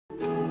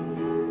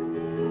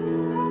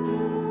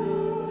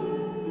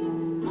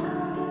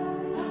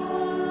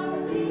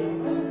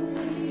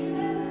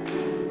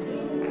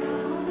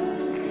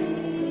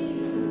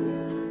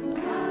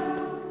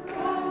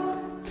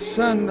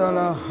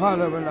Shandala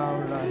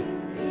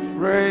halabala.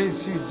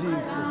 Praise you,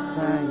 Jesus.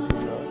 Thank you,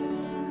 Lord.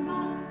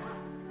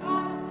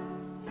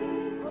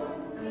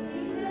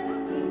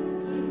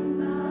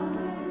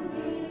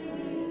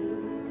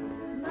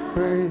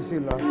 Praise you,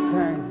 Lord.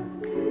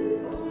 Thank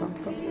you.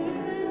 Come.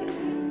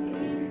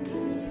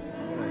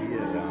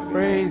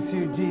 Praise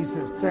you,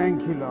 Jesus.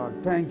 Thank you,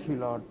 Lord. Thank you,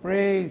 Lord.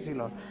 Praise you,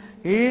 Lord.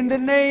 In the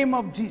name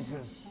of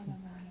Jesus,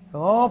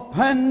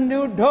 open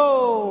your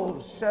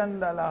doors.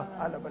 Shandala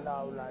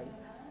halabala.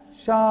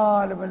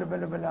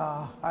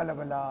 Shalabala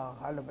halabala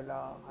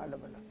halabala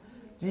halabala.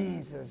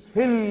 Jesus,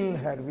 fill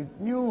her with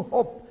new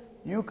hope,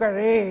 new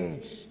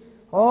courage,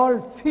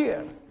 all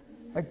fear.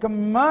 I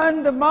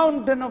command the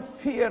mountain of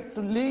fear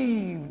to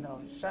leave now.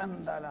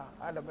 Shandala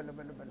halabala.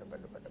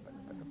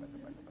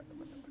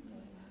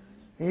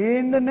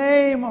 In the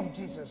name of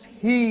Jesus,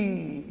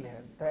 heal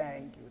her.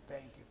 Thank you.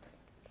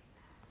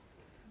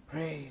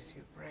 Praise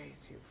you.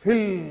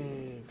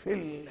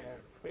 Fill her.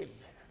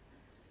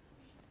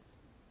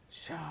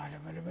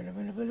 Amen.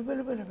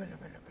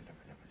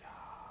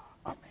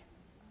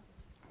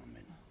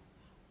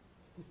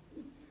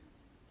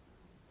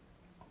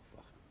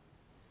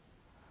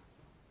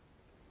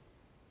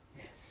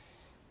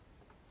 Yes.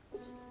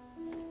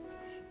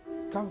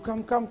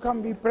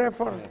 Come. We pray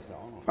for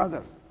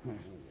Father.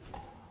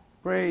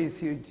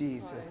 Praise you,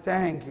 Jesus.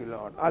 Thank you,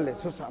 Lord. Alle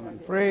zusammen.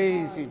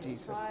 Praise you,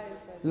 Jesus.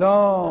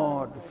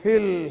 Lord,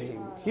 fill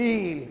him,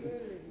 heal him,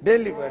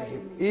 deliver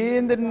him.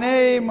 In the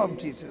name of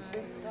Jesus.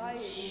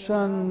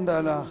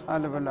 Shandala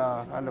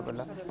halabala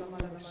halabala.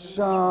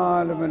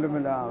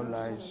 Shalabala.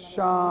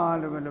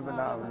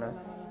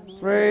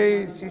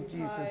 Praise you,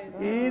 Jesus.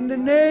 In the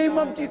name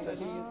of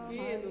Jesus.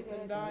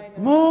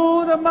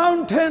 Move the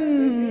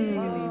mountain.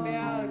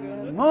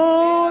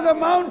 Move the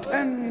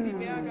mountain.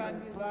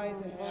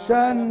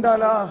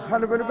 Shandala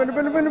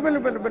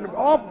halabala.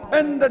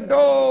 Open the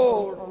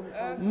door.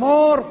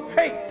 More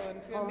faith.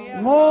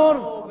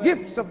 More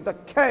gifts of the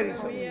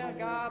charism.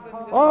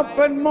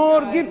 Open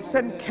more gifts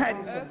and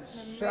charism.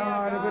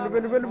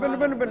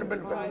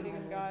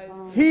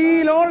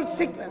 Heal all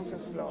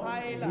sicknesses, Lord.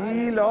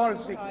 Heal all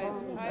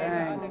sicknesses.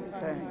 Thank you.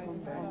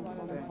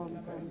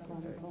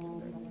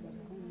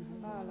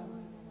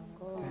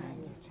 Thank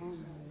you,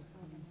 Jesus.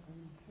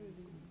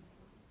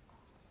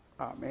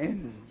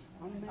 Amen.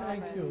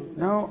 Thank you.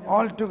 Now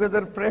all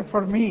together pray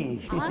for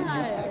me.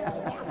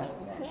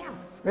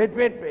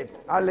 Wait.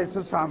 Alle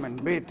zusammen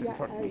beten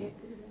for me.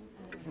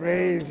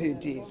 Praise you,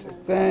 Jesus.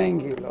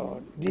 Thank you,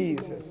 Lord.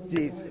 Jesus.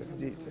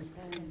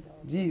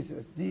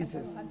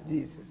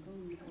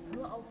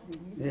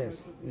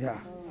 Yes, yeah.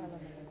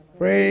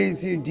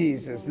 Praise you,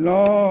 Jesus.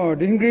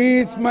 Lord,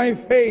 increase my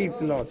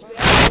faith, Lord.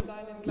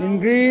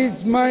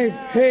 Increase my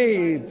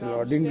faith,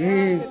 Lord.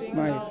 Increase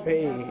my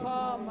faith.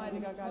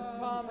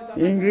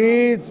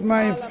 Increase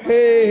my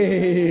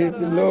faith,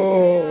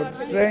 Lord.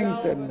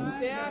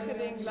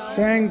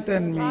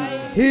 Strengthen me.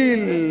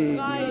 Heal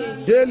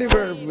me.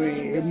 Deliver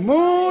me.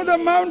 Move the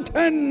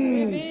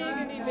mountains.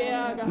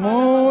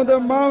 Move the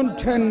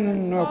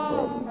mountain of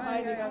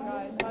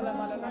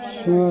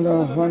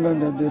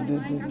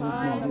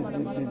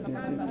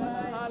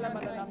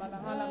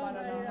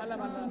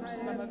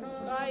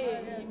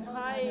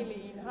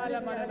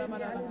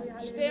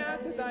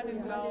Stärke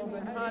seinen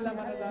Glauben.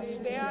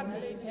 Stärke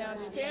ihn, Herr.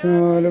 Stärke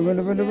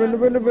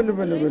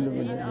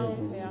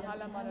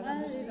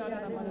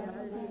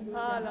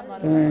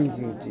Thank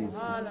you,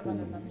 Jesus.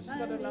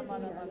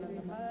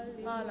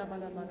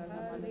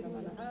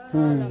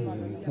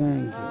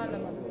 Thank you,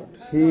 Lord.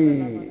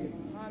 Heal.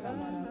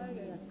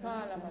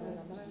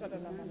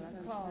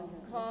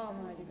 Komm,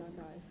 Heiliger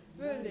Geist.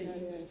 Fülle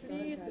ihn,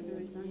 fließe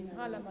durch ihn.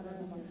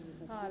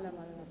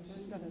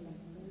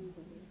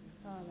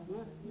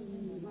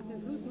 Mach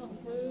den Fluss noch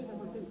größer,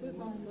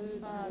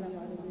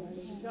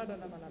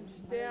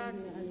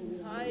 Stärke ihn,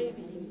 heile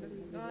ihn,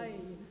 befreie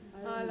ihn.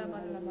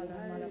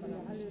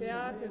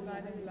 Stärke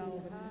seinen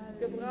Glauben.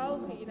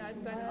 Gebrauche ihn als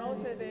dein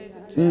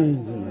auserwähltes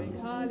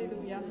Werkzeug.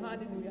 Halleluja.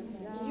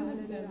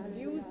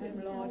 Use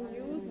him, Lord.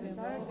 Use him.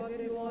 What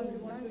they want to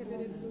do.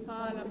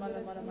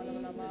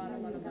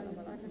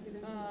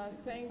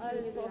 Thank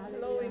you for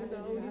flowing the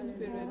Holy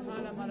Spirit.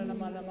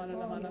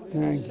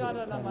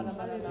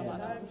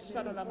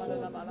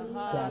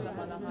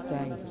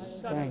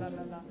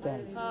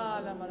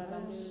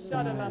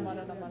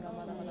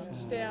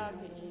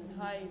 Stärke ihn,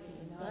 heile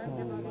ihn. Thank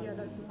you,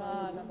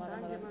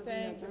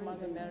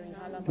 Mother Mary.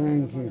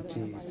 Thank you,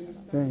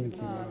 Jesus. Thank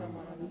you, Lord.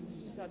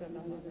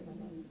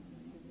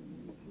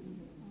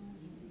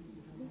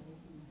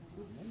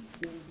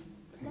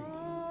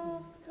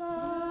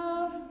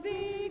 Kraft,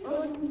 Sieg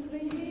und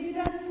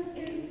Frieden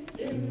ist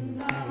im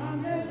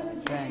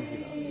Namen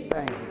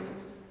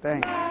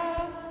Thank you,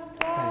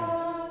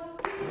 Lord.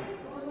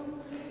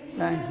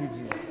 Thank you, Jesus. Thank you,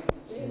 Jesus.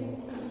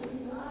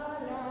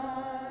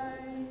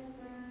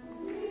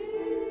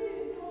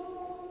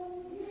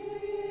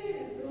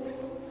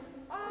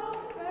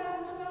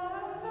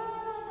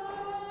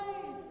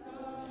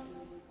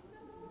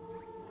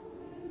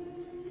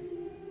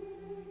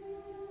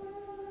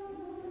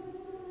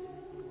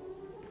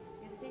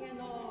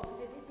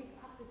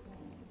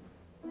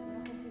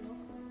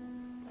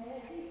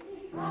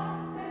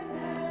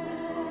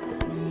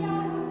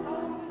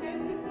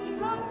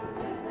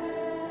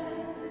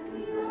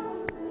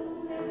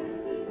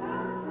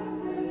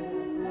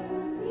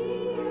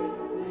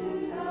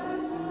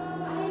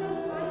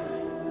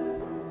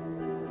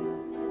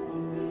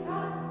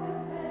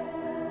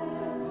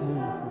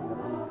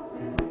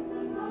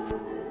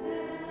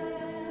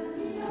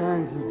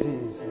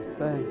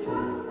 Thank you,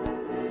 Lord.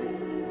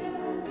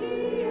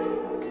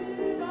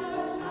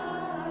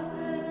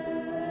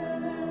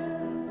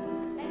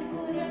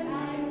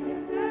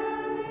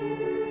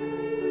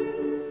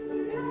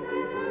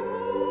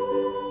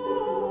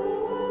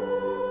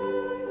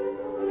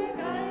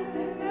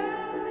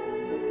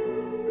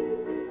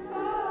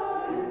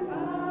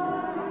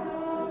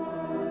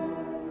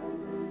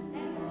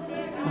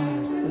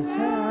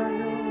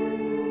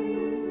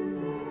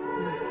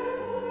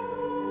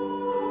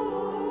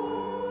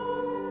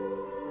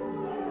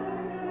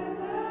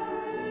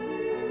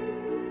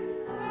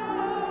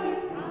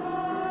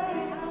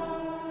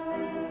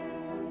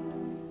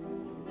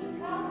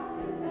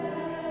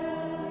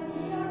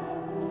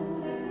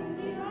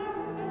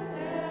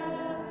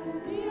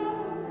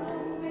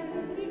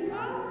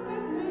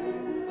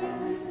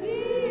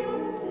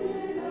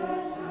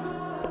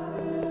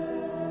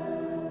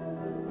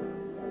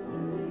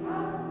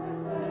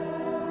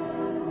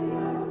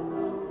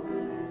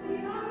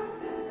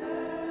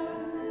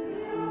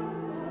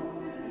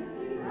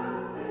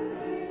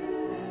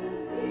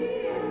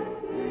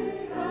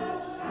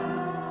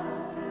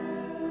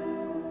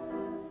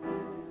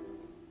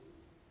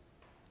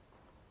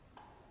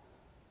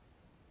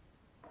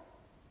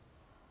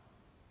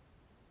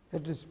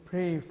 Let us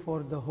pray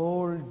for the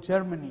whole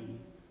Germany,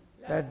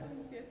 Lasst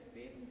uns jetzt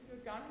beten für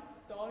ganz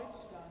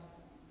Deutschland.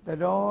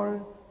 that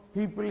all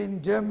people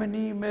in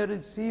Germany may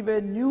receive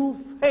a new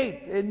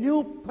faith, a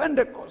new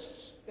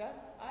Pentecost. Dass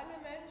alle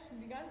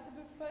Menschen, die ganze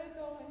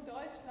Bevölkerung in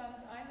Deutschland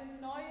einen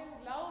neuen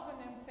Glauben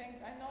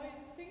empfängt, ein neues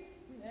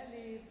Pfingsten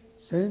erlebt.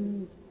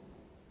 Sende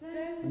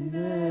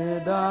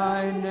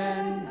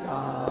deinen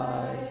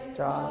Geist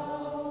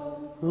aus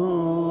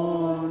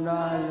und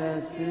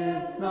alles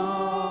wird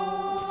neu.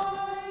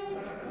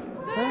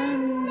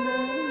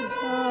 Sende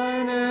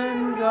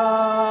deinen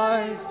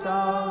Geist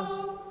aus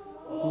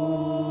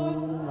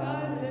und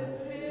alles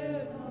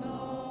wird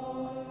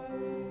neu.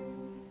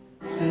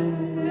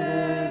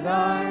 Sende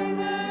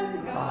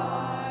deinen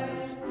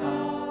Geist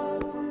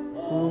aus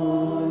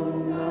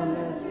und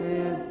alles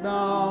wird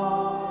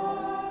neu.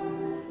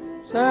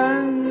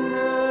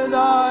 Sende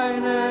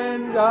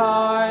deinen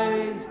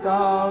Geist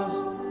aus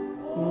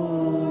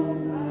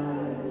und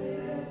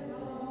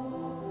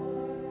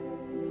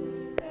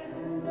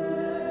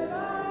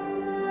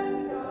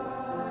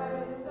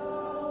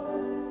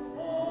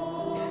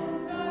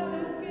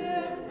alles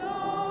wird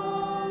neu.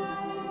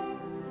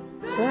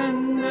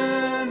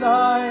 Sende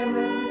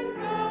deinen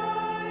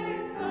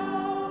Geist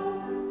aus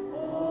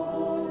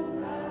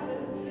und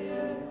alles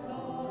wird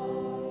neu.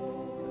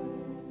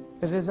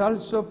 Let us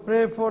also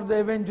pray for the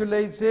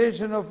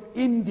evangelization of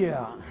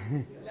India.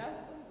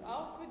 Lasst uns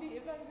auch für die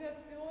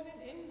Evangelisation in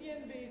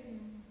Indien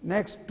beten.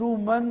 Next 2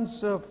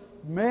 months of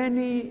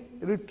many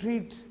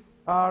retreats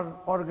are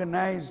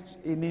organized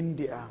in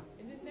India.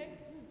 In den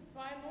nächsten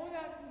 2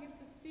 Monaten gibt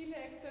es viele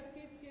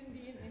Exerzitien,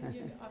 die in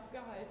Indien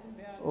abgehalten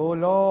werden. Oh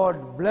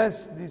Lord,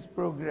 bless these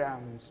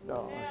programs,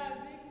 Lord. Herr,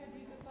 segne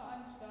diese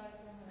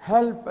Veranstaltungen.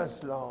 Help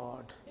us,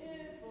 Lord.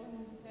 Hilf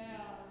uns,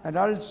 Herr. And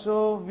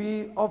also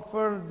we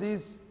offer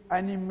this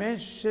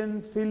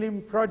animation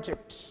film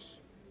project,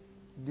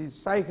 this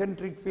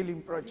psychiatric film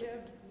Wir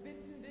project,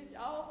 bitten dich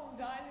auch um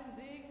deinen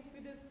Segen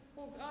für das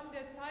Programm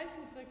der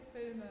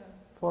Zeichentrickfilme,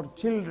 for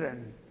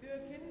children, für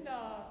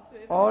Kinder,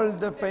 für all Evangelisten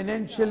the der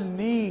financial Kinder.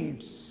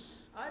 needs.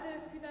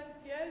 Alle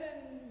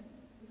finanziellen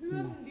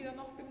Hürden, die da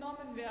noch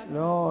genommen werden.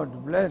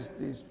 Lord, bless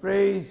this.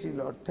 Praise you,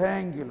 Lord.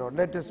 Thank you, Lord.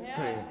 Let us Herr,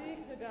 pray.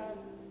 segne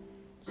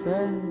das.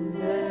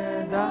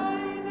 Sende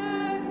deinen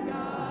Deinen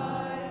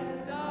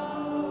Geist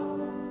aus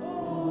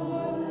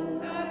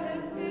und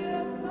alles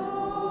wird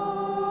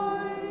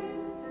neu.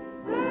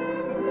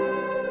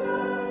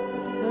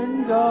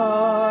 Sende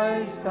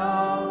Geist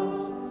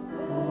aus.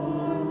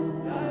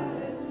 und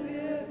alles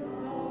wird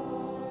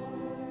neu.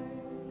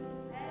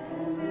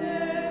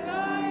 Sende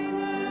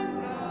deinen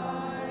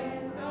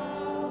Geist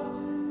aus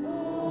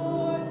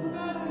und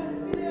alles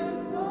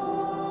wird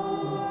neu.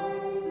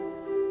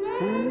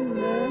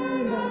 Sende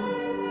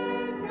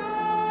deinen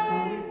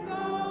Geist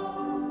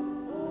aus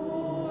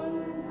und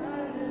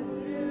alles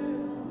wird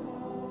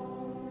neu.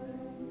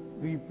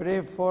 We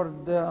pray for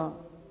the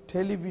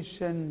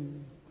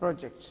television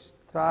projects,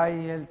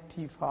 Trial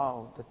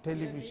TV, the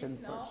television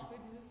Wir beten auch project für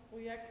dieses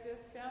Projekt des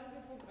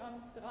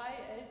Fernsehprogramms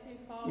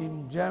 3LTV,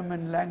 in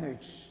German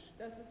language.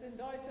 dass es in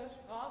deutscher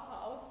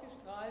Sprache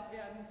ausgestrahlt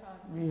werden kann.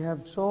 We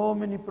have so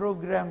many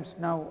programs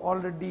now.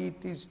 Already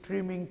it is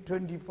streaming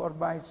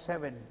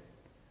 24/7.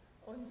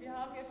 Und wir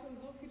haben ja schon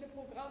so viele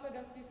Programme,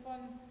 dass sie von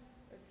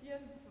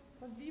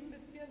 7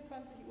 bis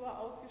 24 Uhr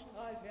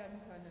ausgestrahlt werden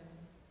können.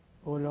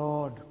 Oh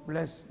Lord,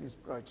 bless this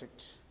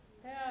project.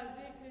 Herr,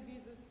 segne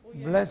dieses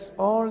Projekt. Bless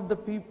all the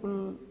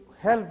people who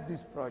help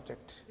this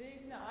project.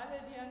 Segne alle,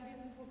 die an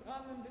diesen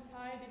Programmen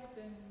beteiligt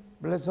sind.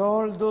 Bless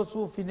all those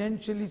who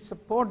financially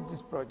support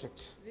this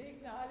project.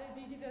 Segne alle,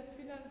 die das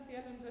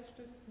finanziell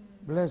unterstützen.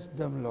 Bless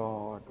them,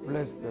 Lord.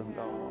 Bless them,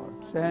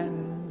 Lord.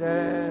 Send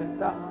deinen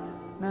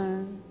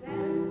Sende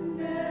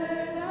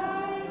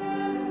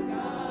deinen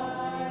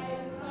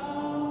Geist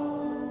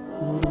aus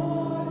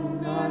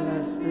und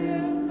alles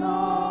wird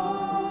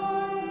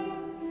neu.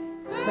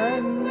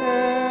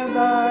 Sende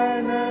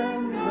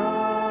deinen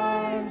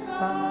Geist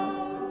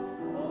aus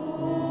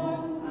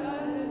und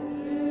alles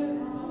wird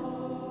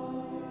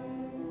neu.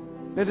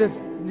 Let us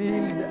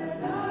kneel.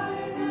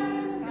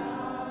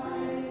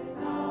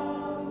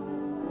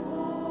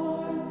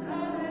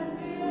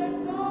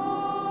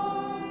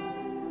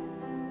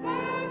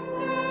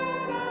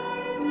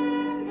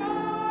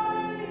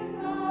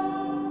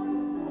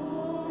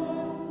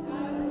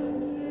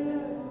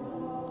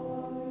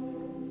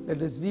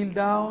 Let us kneel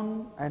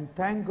down and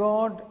thank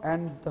God,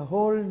 and the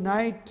whole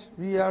night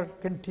we are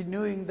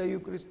continuing the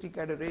Eucharistic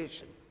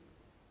adoration.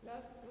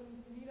 Lasst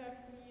uns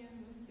niederknien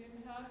und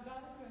dem Herrn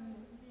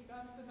danken. Die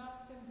ganze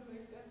Nacht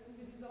hindurch setzen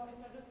wir diese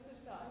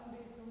eucharistische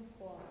Anbetung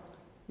fort.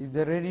 Is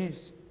there any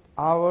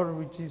hour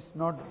which is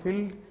not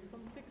filled?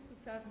 From 6 to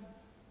 7.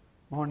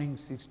 Morning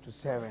 6 to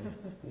 7.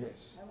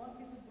 Yes. I want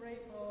you to pray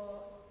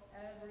for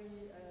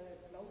every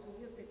Klausul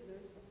hier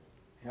geklöst.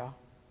 Yeah.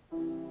 To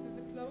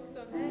the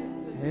closters.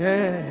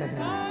 Yeah.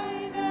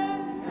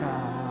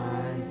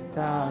 Geist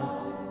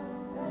aus.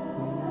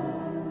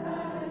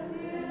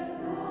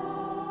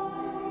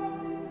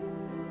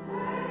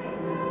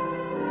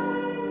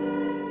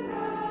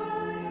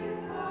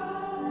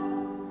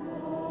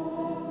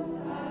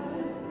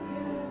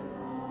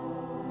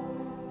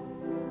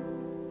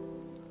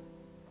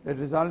 Let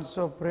us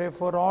also pray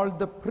for all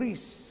the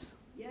priests.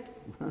 Yes.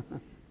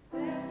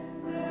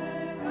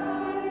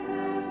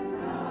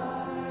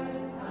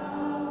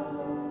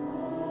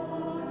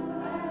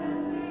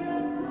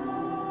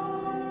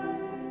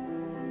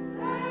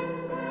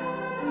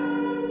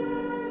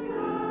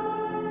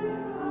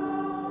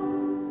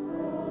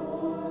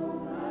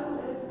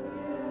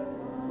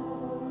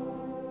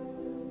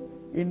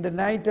 In the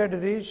night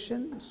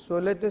adoration, so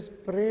let us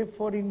pray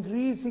for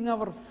increasing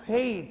our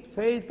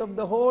faith of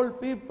the whole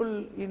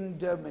people in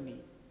Germany.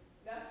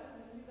 Lasst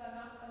uns in dieser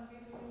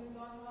Nachtanbetung in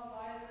besonderer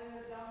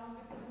Weise darum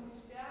bitten, um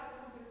die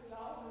Stärkung des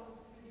Glaubens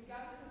für die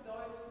ganze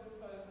deutsche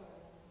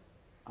Bevölkerung.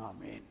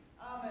 Amen.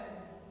 Amen.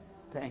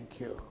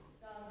 Thank you.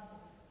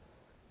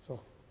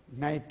 So,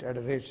 night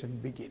adoration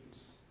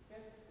begins.